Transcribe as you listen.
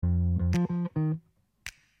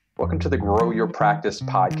welcome to the Grow Your Practice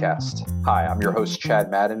podcast. Hi, I'm your host, Chad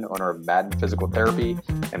Madden, owner of Madden Physical Therapy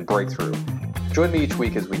and Breakthrough. Join me each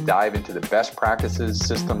week as we dive into the best practices,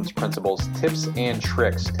 systems, principles, tips, and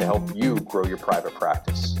tricks to help you grow your private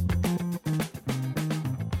practice.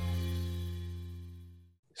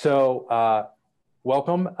 So,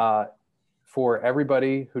 welcome. For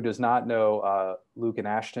everybody who does not know Luke and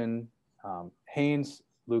Ashton Haynes,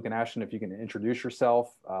 Luke and Ashton, if you can introduce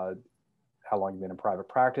yourself, how long you've been in private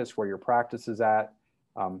practice, where your practice is at,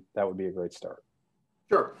 that would be a great start.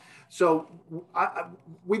 Sure. So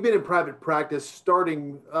we've been in private practice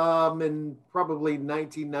starting in probably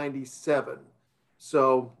 1997.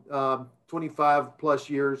 So 25 plus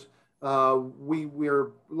years.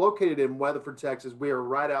 We're located in Weatherford, Texas. We are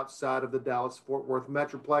right outside of the Dallas-Fort Worth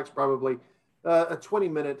Metroplex, probably a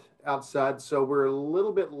 20-minute outside. So we're a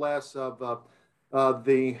little bit less of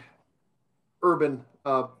the urban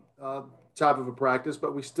type of a practice,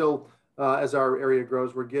 but we still, as our area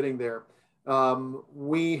grows, we're getting there.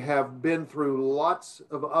 We have been through lots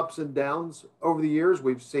of ups and downs over the years.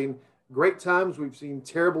 We've seen great times. We've seen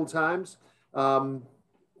terrible times.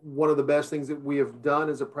 One of the best things that we have done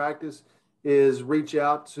as a practice is reach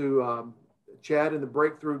out to Chad in the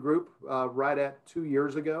Breakthrough group right at 2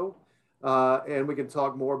 years ago. And we can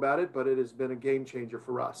talk more about it, but it has been a game changer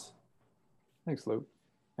for us. Thanks, Luke.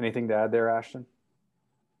 Anything to add there, Ashton?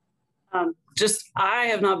 I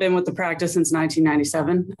have not been with the practice since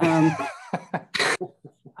 1997.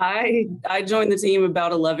 I joined the team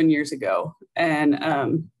about 11 years ago,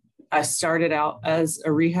 and I started out as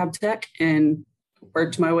a rehab tech and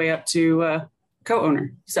worked my way up to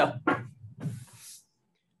co-owner. So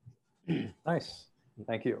nice.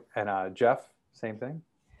 Thank you. And Jeff, same thing?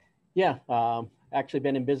 Yeah. Actually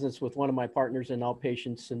been in business with one of my partners in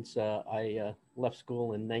outpatients since I left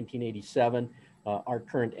school in 1987. Our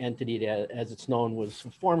current entity, as it's known, was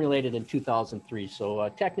formulated in 2003. So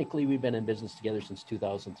technically, we've been in business together since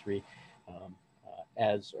 2003,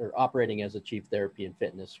 operating as a chief therapy and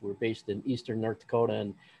fitness. We're based in Eastern North Dakota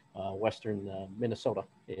and Western Minnesota,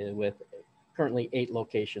 with currently 8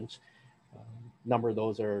 locations. Number of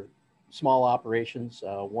those are small operations.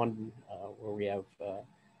 One where we have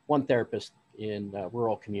one therapist in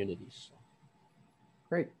rural communities.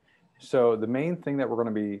 Great. So the main thing that we're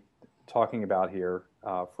going to be talking about here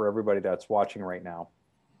for everybody that's watching right now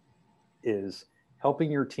is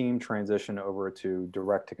helping your team transition over to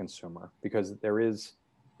direct to consumer, because there's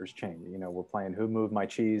change. You know, we're playing Who Moved My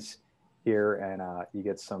Cheese here, and you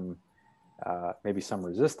get some maybe some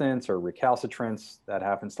resistance or recalcitrance. That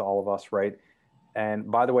happens to all of us, right?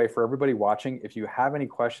 And by the way, for everybody watching, if you have any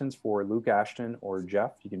questions for Luke, Ashton, or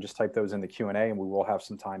Jeff, you can just type those in the Q&A, and we will have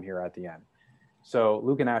some time here at the end. So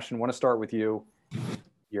Luke and Ashton, I want to start with you.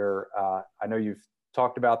 I know you've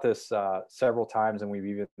talked about this several times, and we've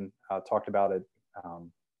even talked about it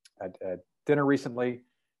at dinner recently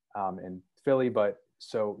in Philly. But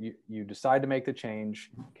so you decide to make the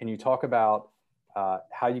change. Can you talk about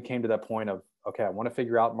how you came to that point of, okay, I want to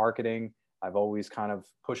figure out marketing. I've always kind of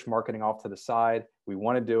pushed marketing off to the side. We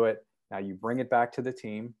want to do it. Now you bring it back to the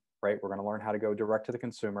team, right? We're going to learn how to go direct to the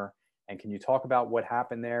consumer. And can you talk about what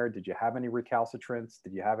happened there? Did you have any recalcitrants?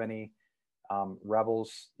 Did you have any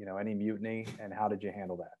rebels, any mutiny, and how did you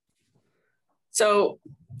handle that? So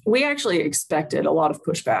we actually expected a lot of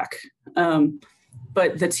pushback,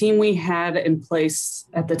 but the team we had in place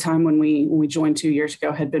at the time when we joined 2 years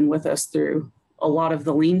ago had been with us through a lot of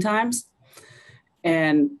the lean times,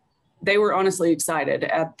 and they were honestly excited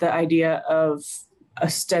at the idea of a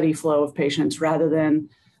steady flow of patients rather than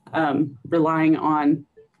relying on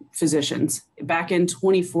physicians. Back in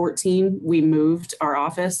 2014, we moved our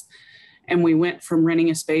office, and we went from renting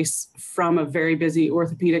a space from a very busy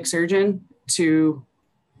orthopedic surgeon to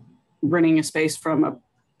renting a space from a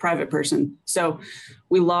private person. So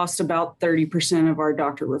we lost about 30% of our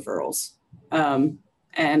doctor referrals.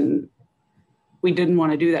 And we didn't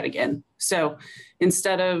want to do that again. So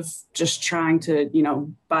instead of just trying to,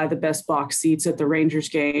 buy the best box seats at the Rangers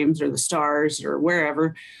games or the Stars or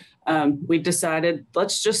wherever, we decided,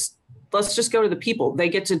 let's just go to the people. They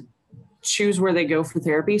get to choose where they go for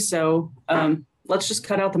therapy. So let's just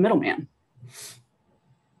cut out the middleman.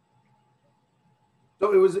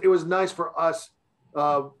 So it was nice for us.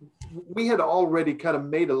 We had already kind of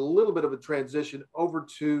made a little bit of a transition over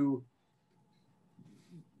to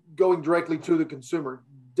going directly to the consumer.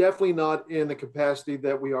 Definitely not in the capacity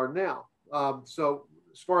that we are now. So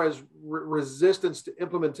as far as resistance to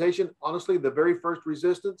implementation, honestly, the very first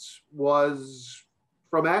resistance was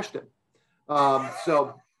from Ashton.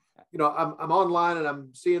 So I'm online and I'm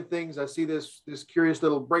seeing things. I see this curious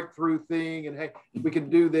little breakthrough thing, and hey, we can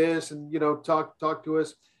do this, and talk to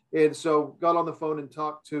us. And so got on the phone and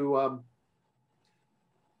talked to, I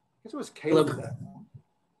guess it was Caleb.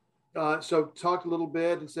 So talked a little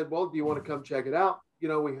bit and said, well, do you want to come check it out? You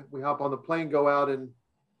know, we hop on the plane, go out, and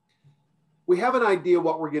we have an idea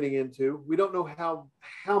what we're getting into. We don't know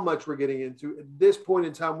how much we're getting into. At this point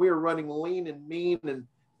in time, we are running lean and mean, and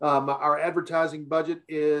our advertising budget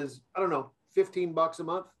is, I don't know, $15 a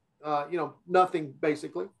month. You know, nothing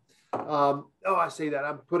basically. I say that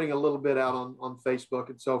I'm putting a little bit out on Facebook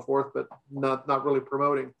and so forth, but not really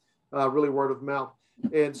promoting, really word of mouth.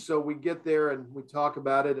 And so we get there and we talk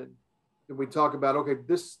about it, and we talk about, okay,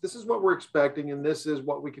 this is what we're expecting, and this is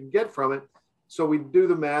what we can get from it. So we do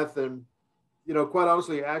the math, and you know, quite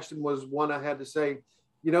honestly, Ashton was one I had to say,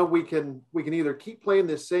 you know, we can either keep playing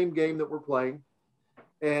this same game that we're playing,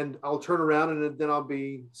 and I'll turn around and then I'll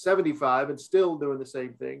be 75 and still doing the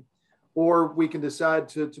same thing, or we can decide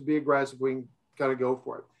to be aggressive. We can kind of go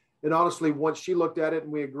for it. And honestly, once she looked at it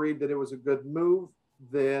and we agreed that it was a good move,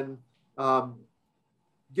 then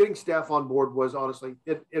getting staff on board was honestly,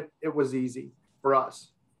 it was easy for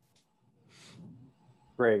us.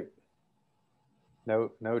 Great.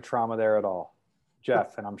 No trauma there at all.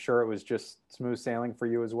 Jeff, and I'm sure it was just smooth sailing for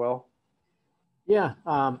you as well. Yeah,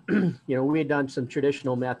 you know, we had done some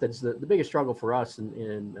traditional methods. The biggest struggle for us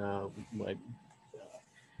in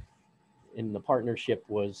the partnership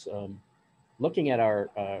was looking at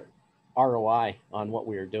our ROI on what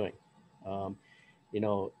we were doing. You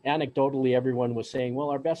know, anecdotally, everyone was saying,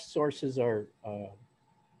 well, our best sources are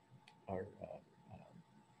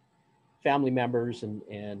family members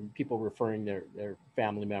and people referring their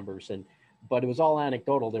family members, but it was all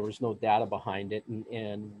anecdotal. There was no data behind it.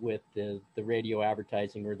 And with the radio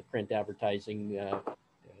advertising or the print advertising,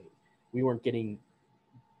 we weren't getting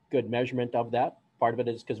good measurement of that. Part of it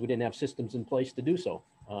is because we didn't have systems in place to do so.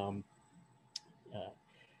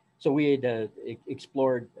 So we had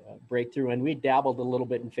explored Breakthrough, and we dabbled a little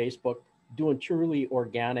bit in Facebook, doing truly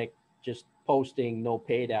organic, just posting, no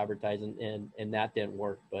paid advertising, and that didn't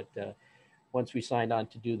work. But once we signed on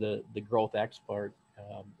to do the Growth X part,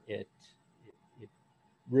 it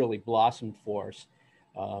really blossomed for us.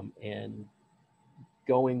 And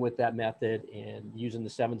going with that method and using the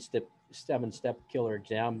seven-step killer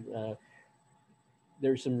exam,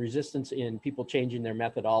 there's some resistance in people changing their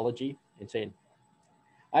methodology and saying,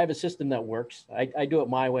 I have a system that works. I do it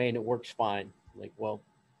my way and it works fine. Like, well,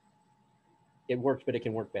 it works, but it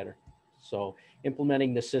can work better. So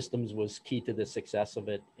implementing the systems was key to the success of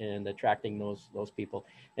it and attracting those people,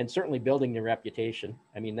 and certainly building their reputation.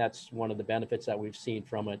 I mean, that's one of the benefits that we've seen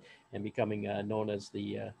from it, and becoming known as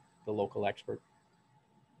the local expert.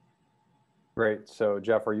 Great. So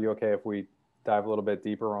Jeff, are you okay if we dive a little bit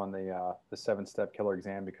deeper on the 7-step killer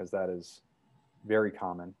exam, because that is very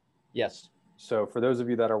common? Yes. So for those of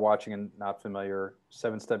you that are watching and not familiar,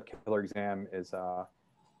 7-step killer exam is a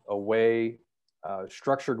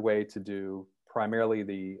structured way to do primarily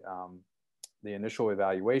the initial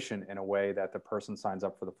evaluation in a way that the person signs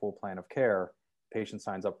up for the full plan of care, patient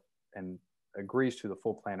signs up and agrees to the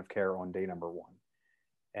full plan of care on day number 1.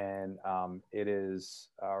 And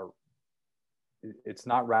it's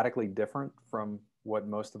not radically different from what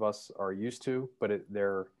most of us are used to, but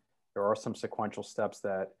there are some sequential steps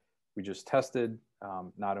that we just tested,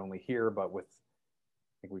 not only here, but with,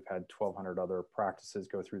 I think we've had 1,200 other practices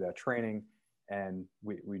go through that training, and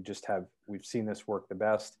we've seen this work the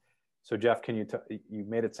best. So Jeff, you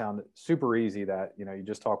made it sound super easy that, you know, you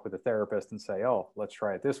just talk with a therapist and say, oh, let's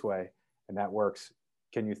try it this way, and that works.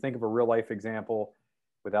 Can you think of a real life example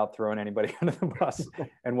without throwing anybody under the bus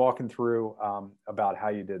and walking through about how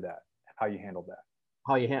you did that, how you handled that?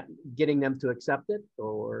 How you getting them to accept it,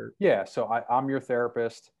 or? Yeah, so I'm your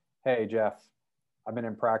therapist. Hey, Jeff, I've been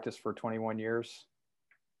in practice for 21 years.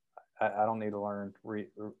 I don't need to learn.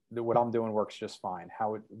 What I'm doing works just fine.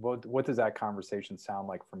 What does that conversation sound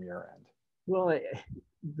like from your end? Well,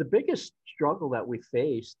 the biggest struggle that we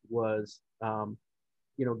faced was,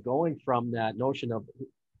 you know, going from that notion of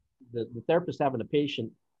the therapist having a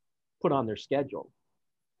patient put on their schedule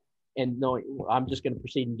and knowing, well, I'm just going to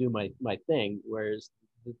proceed and do my thing. Whereas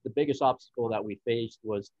the biggest obstacle that we faced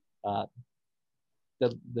was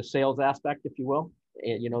the sales aspect, if you will.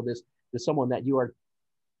 And, you know, there's someone that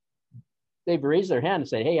they've raised their hand and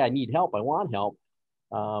say, hey, I need help. I want help.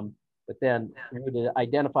 But then to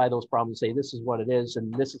identify those problems, say, this is what it is,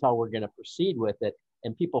 and this is how we're going to proceed with it.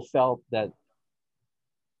 And people felt that,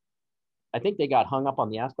 I think they got hung up on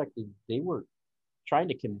the aspect that they were trying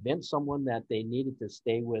to convince someone that they needed to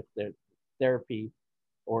stay with their therapy,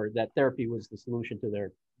 or that therapy was the solution to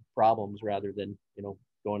their problems, rather than, you know,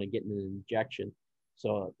 going and getting an injection.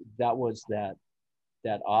 So that was that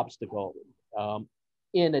obstacle.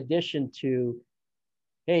 in addition to,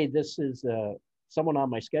 hey, this is someone on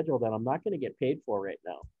my schedule that I'm not going to get paid for right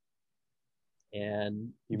now.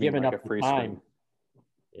 And You mean giving like up a free the time, screen?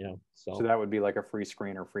 you know, So that would be like a free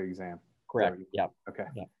screen or free exam. correct. Yeah. Okay.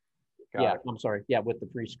 Yeah. Got Yeah. it. I'm sorry. Yeah. With the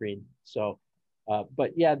free screen. So,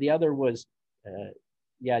 but yeah, the other was,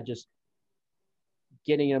 just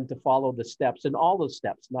getting them to follow the steps, and all the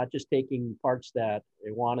steps, not just taking parts that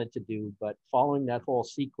they wanted to do, but following that whole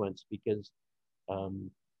sequence, because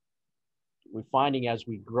we're finding as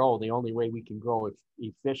we grow, the only way we can grow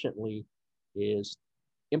efficiently is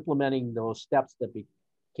implementing those steps that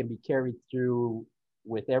can be carried through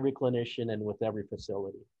with every clinician and with every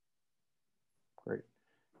facility. Great.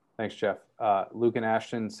 Thanks, Jeff. Luke and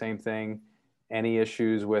Ashton, same thing. Any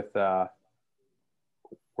issues with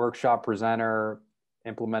workshop presenter,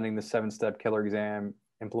 implementing the 7-step killer exam,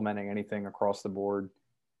 implementing anything across the board?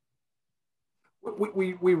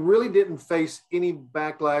 We really didn't face any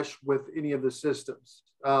backlash with any of the systems.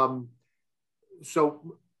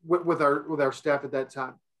 So with our staff at that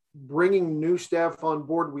time, bringing new staff on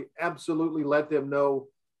board, we absolutely let them know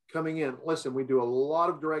coming in, listen, we do a lot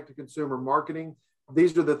of direct to consumer marketing.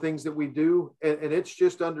 These are the things that we do. And it's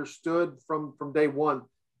just understood from day one.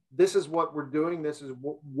 This is what we're doing. This is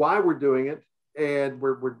why we're doing it. And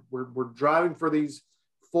we're driving for these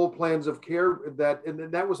full plans of care.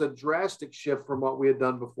 And that was a drastic shift from what we had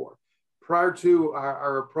done before. Prior to,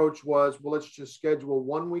 our approach was, well, let's just schedule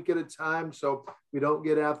 1 week at a time so we don't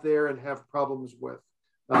get out there and have problems with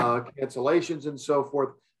cancellations and so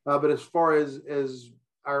forth. But as far as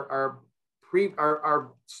our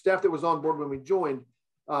staff that was on board when we joined,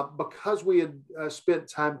 because we had spent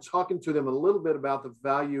time talking to them a little bit about the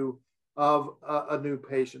value of a new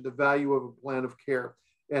patient, the value of a plan of care,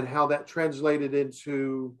 and how that translated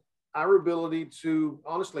into our ability to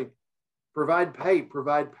honestly provide pay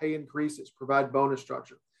increases, provide bonus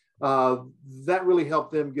structure. That really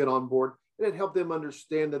helped them get on board. And it helped them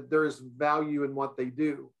understand that there is value in what they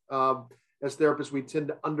do. As therapists, we tend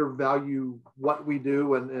to undervalue what we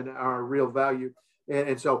do and our real value.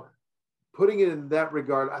 And so putting it in that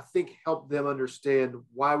regard, I think helped them understand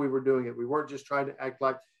why we were doing it. We weren't just trying to act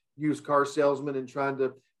like used car salesmen and trying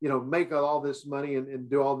to, make all this money and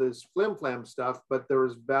do all this flim-flam stuff, but there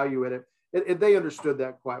was value in it. And they understood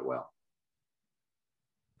that quite well.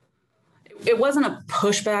 It wasn't a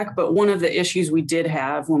pushback, but one of the issues we did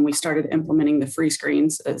have when we started implementing the free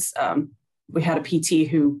screens is we had a PT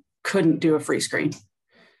who couldn't do a free screen.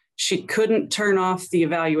 She couldn't turn off the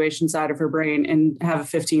evaluation side of her brain and have a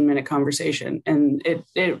 15-minute conversation. And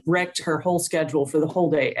it wrecked her whole schedule for the whole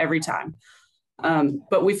day every time.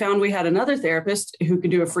 But we found we had another therapist who could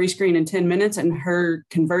do a free screen in 10 minutes and her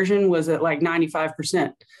conversion was at like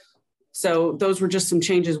 95%. So those were just some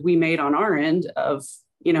changes we made on our end of,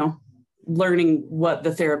 learning what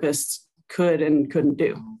the therapists could and couldn't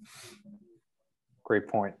do. Great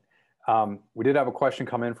point. We did have a question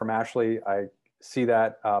come in from Ashley. I see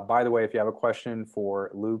that. By the way, if you have a question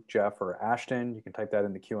for Luke, Jeff, or Ashton, you can type that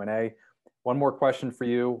in the Q&A. One more question for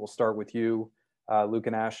you. We'll start with you, Luke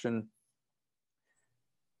and Ashton.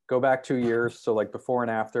 Go back 2 years. So like before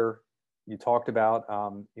and after, you talked about,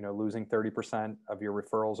 losing 30% of your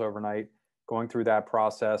referrals overnight, going through that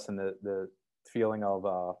process and the feeling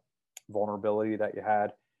of vulnerability that you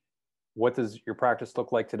had. What does your practice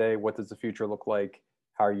look like today? What does the future look like?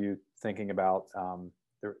 How are you thinking about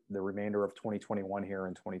the remainder of 2021 here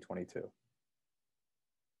in 2022?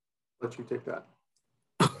 Let you take that.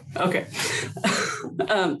 Okay.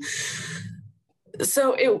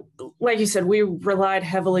 So like you said, we relied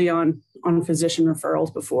heavily on physician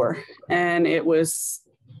referrals before, and there was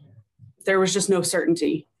just no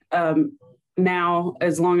certainty. Now,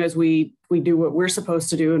 as long as we do what we're supposed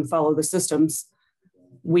to do and follow the systems,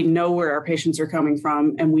 we know where our patients are coming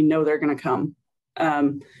from and we know they're going to come.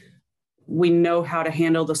 We know how to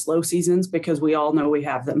handle the slow seasons because we all know we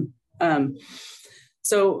have them.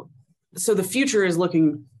 So the future is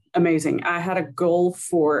looking amazing. I had a goal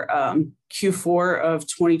for Q4 of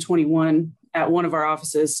 2021 at one of our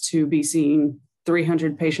offices to be seeing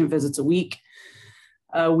 300 patient visits a week.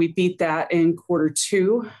 We beat that in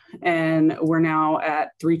Q2, and we're now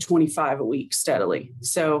at 325 a week steadily.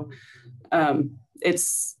 So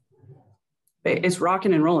it's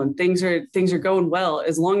rocking and rolling. Things are going well.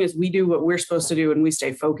 As long as we do what we're supposed to do and we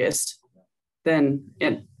stay focused, then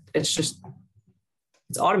it's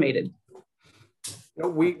automated.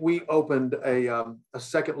 We opened a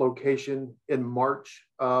second location in March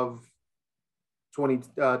of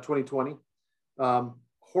 2020.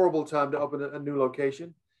 Horrible time to open a new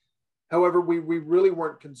location. However, we really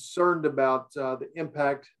weren't concerned about the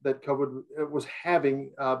impact that COVID was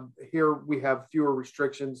having. Here we have fewer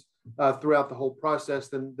restrictions throughout the whole process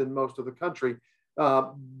than most of the country.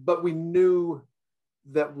 But we knew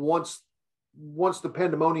that once the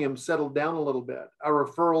pandemonium settled down a little bit, our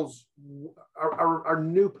referrals, our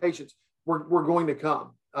new patients were going to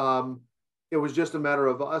come. It was just a matter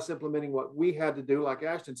of us implementing what we had to do, like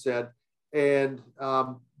Ashton said, and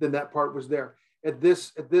then that part was there. At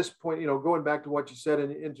this point, going back to what you said in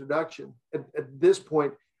the introduction, at this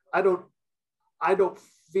point, I don't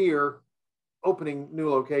fear opening new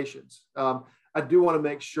locations. I do want to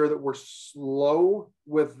make sure that we're slow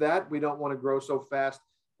with that. We don't want to grow so fast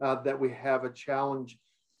that we have a challenge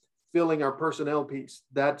filling our personnel piece.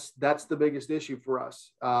 That's the biggest issue for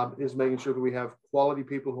us, is making sure that we have quality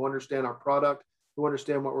people who understand our product, who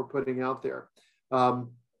understand what we're putting out there.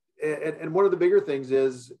 And one of the bigger things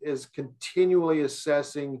is continually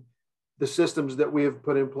assessing the systems that we have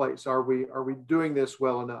put in place. Are we doing this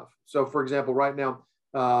well enough? So, for example, right now,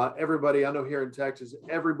 everybody I know here in Texas,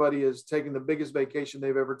 everybody is taking the biggest vacation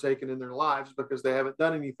they've ever taken in their lives because they haven't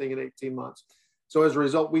done anything in 18 months. So as a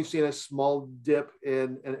result, we've seen a small dip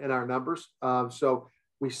in our numbers. So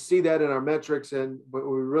we see that in our metrics, and we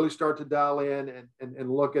really start to dial in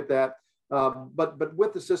and look at that. But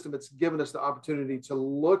with the system, it's given us the opportunity to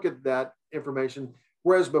look at that information.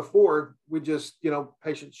 Whereas before, we just,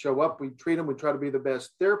 patients show up, we treat them, we try to be the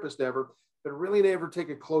best therapist ever, but really never take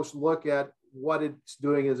a close look at what it's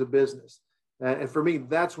doing as a business. And for me,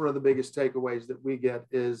 that's one of the biggest takeaways that we get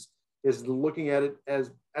is looking at it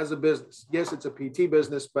as a business. Yes, it's a PT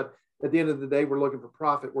business, but at the end of the day, we're looking for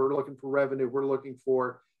profit. We're looking for revenue. We're looking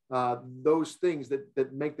for those things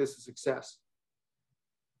that make this a success.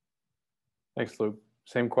 Thanks, Luke.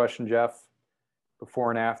 Same question, Jeff. Before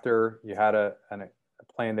and after, you had a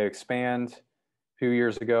plan to expand a few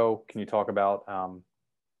years ago. Can you talk about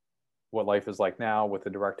what life is like now with the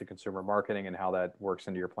direct-to-consumer marketing and how that works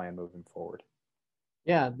into your plan moving forward?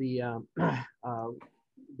 Yeah,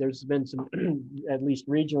 there's been some, at least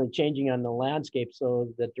regionally, changing on the landscape, so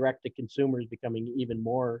the direct-to-consumer is becoming even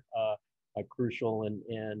more crucial,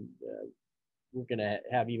 and we're going to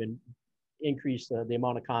have even increase the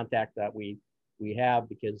amount of contact that we have,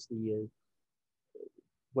 because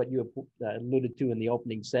what you alluded to in the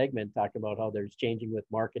opening segment, talked about how there's changing with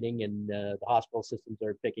marketing, and the hospital systems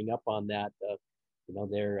are picking up on that.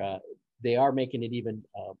 They are making it even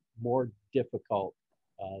more difficult.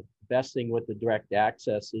 Best thing with the direct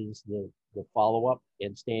access is the follow-up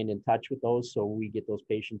and staying in touch with those, so we get those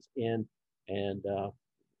patients in, and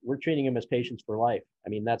we're treating them as patients for life. I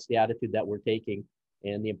mean, that's the attitude that we're taking,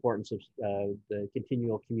 and the importance of the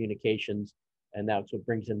continual communications, and that's what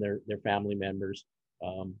brings in their family members.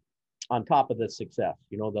 On top of the success,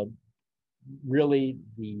 the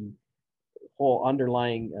whole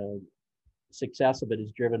underlying success of it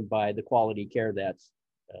is driven by the quality care that's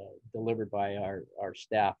delivered by our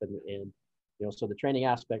staff, and so the training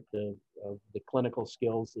aspect of the clinical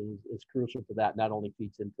skills is crucial to that. Not only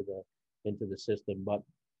feeds into the system, but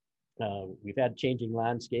we've had changing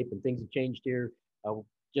landscape, and things have changed here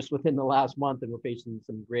just within the last month, and we're facing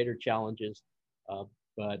some greater challenges.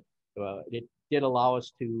 But it did allow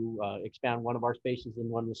us to expand one of our spaces in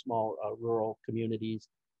one of the small rural communities.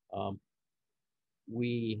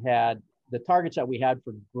 We had the targets that we had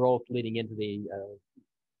for growth leading into the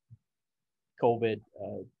COVID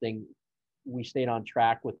thing. We stayed on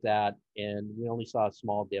track with that, and we only saw a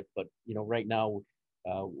small dip. But right now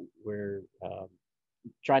we're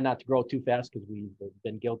trying not to grow too fast, because we've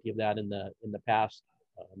been guilty of that in the past.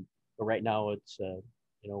 But right now it's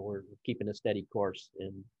we're keeping a steady course,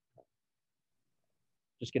 and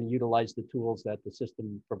just going to utilize the tools that the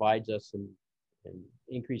system provides us, and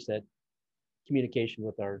increase that communication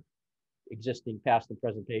with our existing past and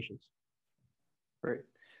present patients. Great.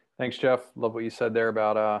 Thanks, Jeff. Love what you said there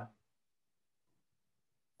about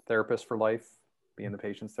therapist for life, being the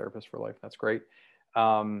patient's therapist for life. That's great.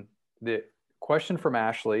 The question from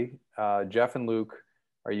Ashley, Jeff and Luke,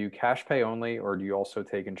 are you cash pay only, or do you also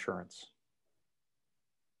take insurance?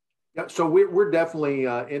 Yeah, so we're definitely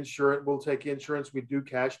insurance. We'll take insurance. We do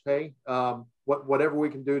cash pay. Whatever we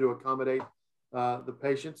can do to accommodate the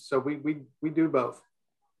patients. So we do both.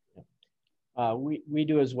 We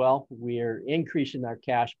do as well. We're increasing our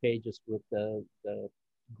cash pay just with the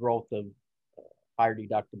growth of higher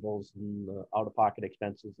deductibles and out-of-pocket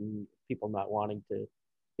expenses, and people not wanting to.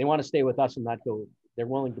 They want to stay with us and not go. They're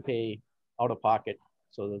willing to pay out-of-pocket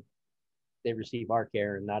so that they receive our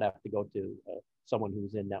care and not have to go to someone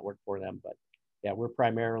who's in network for them. But yeah, we're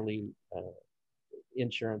primarily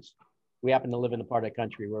insurance. We happen to live in a part of the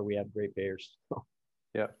country where we have great payers.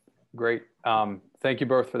 Yeah. Great. Thank you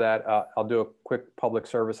both for that. I'll do a quick public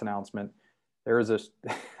service announcement. There is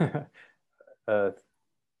a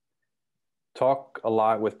talk a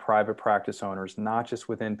lot with private practice owners, not just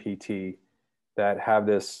within PT, that have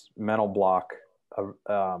this mental block of,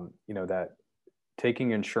 that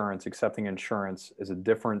taking insurance, accepting insurance is a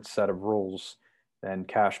different set of rules than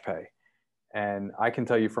cash pay. And I can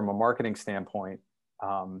tell you from a marketing standpoint,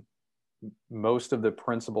 most of the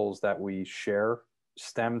principles that we share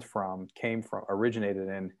originated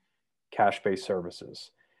in cash-based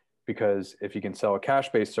services. Because if you can sell a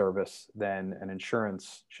cash-based service, then an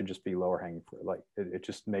insurance should just be lower hanging fruit. Like it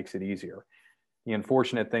just makes it easier. The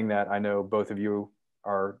unfortunate thing that I know both of you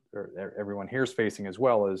or everyone here is facing as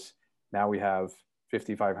well is now we have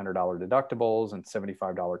 $5,500 deductibles and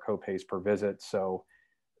 $75 copays per visit. So,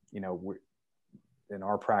 in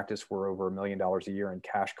our practice, we're over $1 million a year in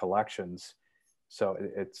cash collections. So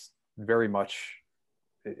it's very much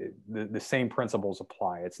the same principles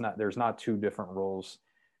apply. There's not two different rules,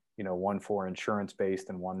 one for insurance based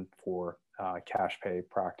and one for cash pay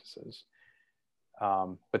practices.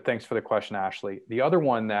 But thanks for the question, Ashley. The other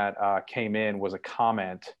one that came in was a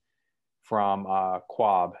comment from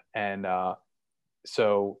Quab. And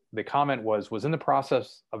so the comment was in the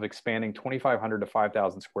process of expanding 2,500 to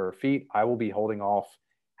 5,000 square feet. I will be holding off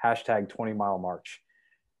 #20 mile march.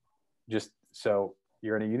 Just so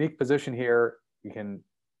you're in a unique position here, you can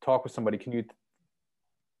talk with somebody.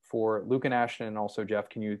 For Luke and Ashton and also Jeff,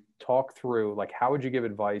 can you talk through, like, how would you give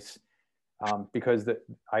advice? Because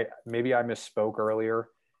maybe I misspoke earlier.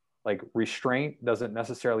 Like, restraint doesn't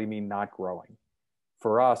necessarily mean not growing.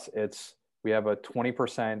 For us, we have a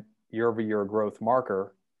 20% year-over-year growth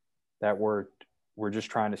marker that we're just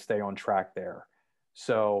trying to stay on track there.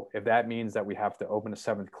 So if that means that we have to open a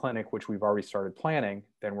 7th clinic, which we've already started planning,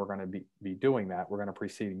 then we're going to be doing that. We're going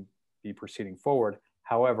to be proceeding forward.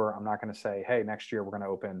 However, I'm not going to say, hey, next year we're going to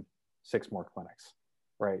open 6 more clinics,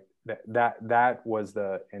 right? That was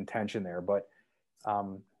the intention there. But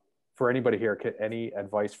for anybody here, any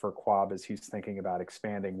advice for Quab as he's thinking about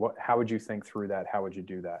expanding? How would you think through that? How would you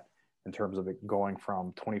do that in terms of it going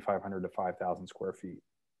from 2,500 to 5,000 square feet?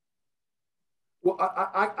 Well,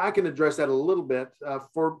 I can address that a little bit.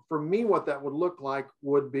 For me, what that would look like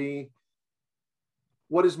would be,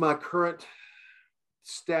 what is my current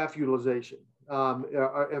staff utilization? Have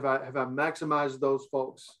I maximized those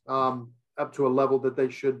folks up to a level that they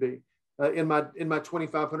should be? In my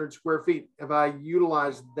 2,500 square feet, have I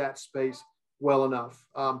utilized that space well enough?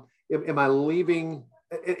 Am I leaving?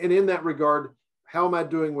 And in that regard, how am I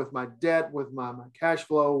doing with my debt, with my cash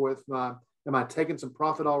flow, am I taking some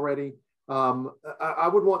profit already? I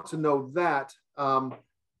would want to know that.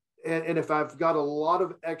 And if I've got a lot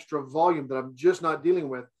of extra volume that I'm just not dealing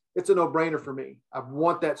with, it's a no-brainer for me. I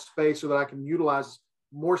want that space so that I can utilize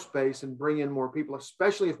more space and bring in more people,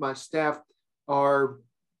 especially if my staff are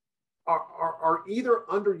either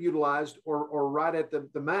underutilized or right at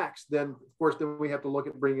the max. Then, of course, we have to look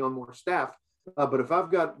at bringing on more staff. But if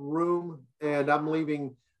I've got room and I'm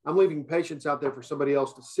leaving patients out there for somebody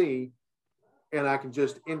else to see, and I can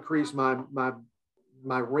just increase my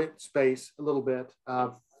rent space a little bit,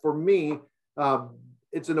 for me,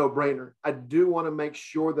 it's a no-brainer. I do want to make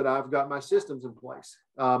sure that I've got my systems in place,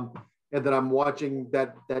 and that I'm watching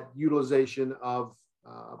that utilization of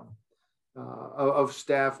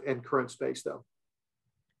staff and current space, though.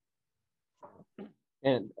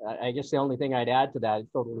 And I guess the only thing I'd add to that, I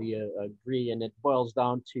totally agree, and it boils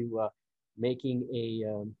down to making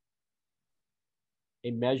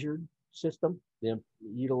a measured system,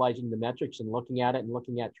 utilizing the metrics and looking at it and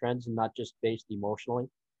looking at trends and not just based emotionally.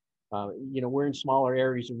 We're in smaller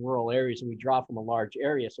areas and rural areas, and we draw from a large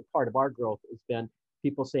area. So part of our growth has been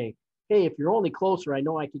people saying, hey, if you're only closer, I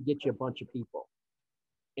know I could get you a bunch of people.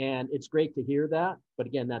 And it's great to hear that. But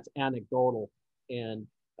again, that's anecdotal. And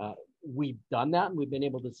we've done that, and we've been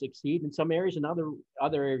able to succeed in some areas. In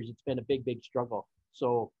other areas, it's been a big, big struggle.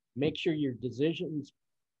 So make sure your decisions,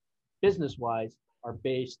 business-wise, are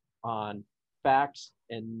based on facts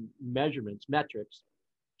and measurements, metrics,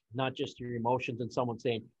 not just your emotions and someone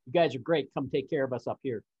saying, you guys are great, come take care of us up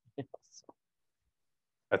here.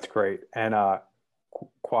 That's great. And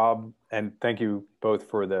Quab, and thank you both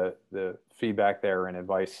for the feedback there and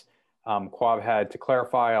advice. Quab had, to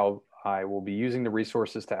clarify, I will be using the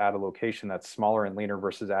resources to add a location that's smaller and leaner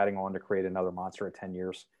versus adding on to create another monster at 10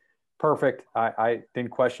 years. Perfect. I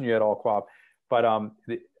didn't question you at all, Quab. But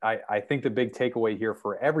I think the big takeaway here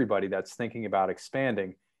for everybody that's thinking about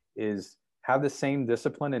expanding is have the same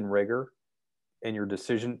discipline and rigor in your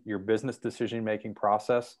business decision-making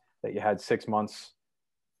process that you had 6 months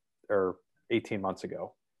or 18 months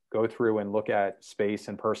ago. go through and look at space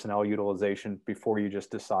and personnel utilization before you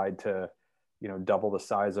just decide to, double the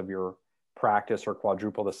size of your practice or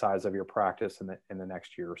quadruple the size of your practice in the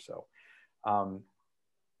next year or so.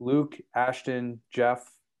 Luke, Ashton,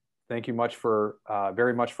 Jeff, thank you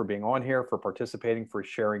very much for being on here, for participating, for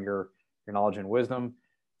sharing your knowledge and wisdom.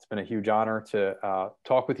 It's been a huge honor to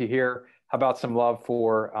talk with you here. How about some love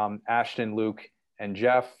for Ashton, Luke, and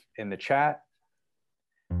Jeff in the chat?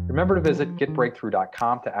 Remember to visit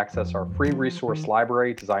getbreakthrough.com to access our free resource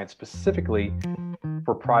library designed specifically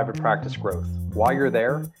for private practice growth. While you're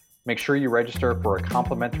there, make sure you register for a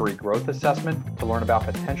complimentary growth assessment to learn about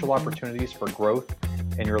potential opportunities for growth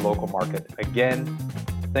in your local market. Again,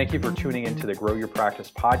 thank you for tuning into the Grow Your Practice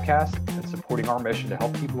podcast and supporting our mission to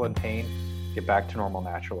help people in pain get back to normal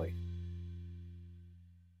naturally.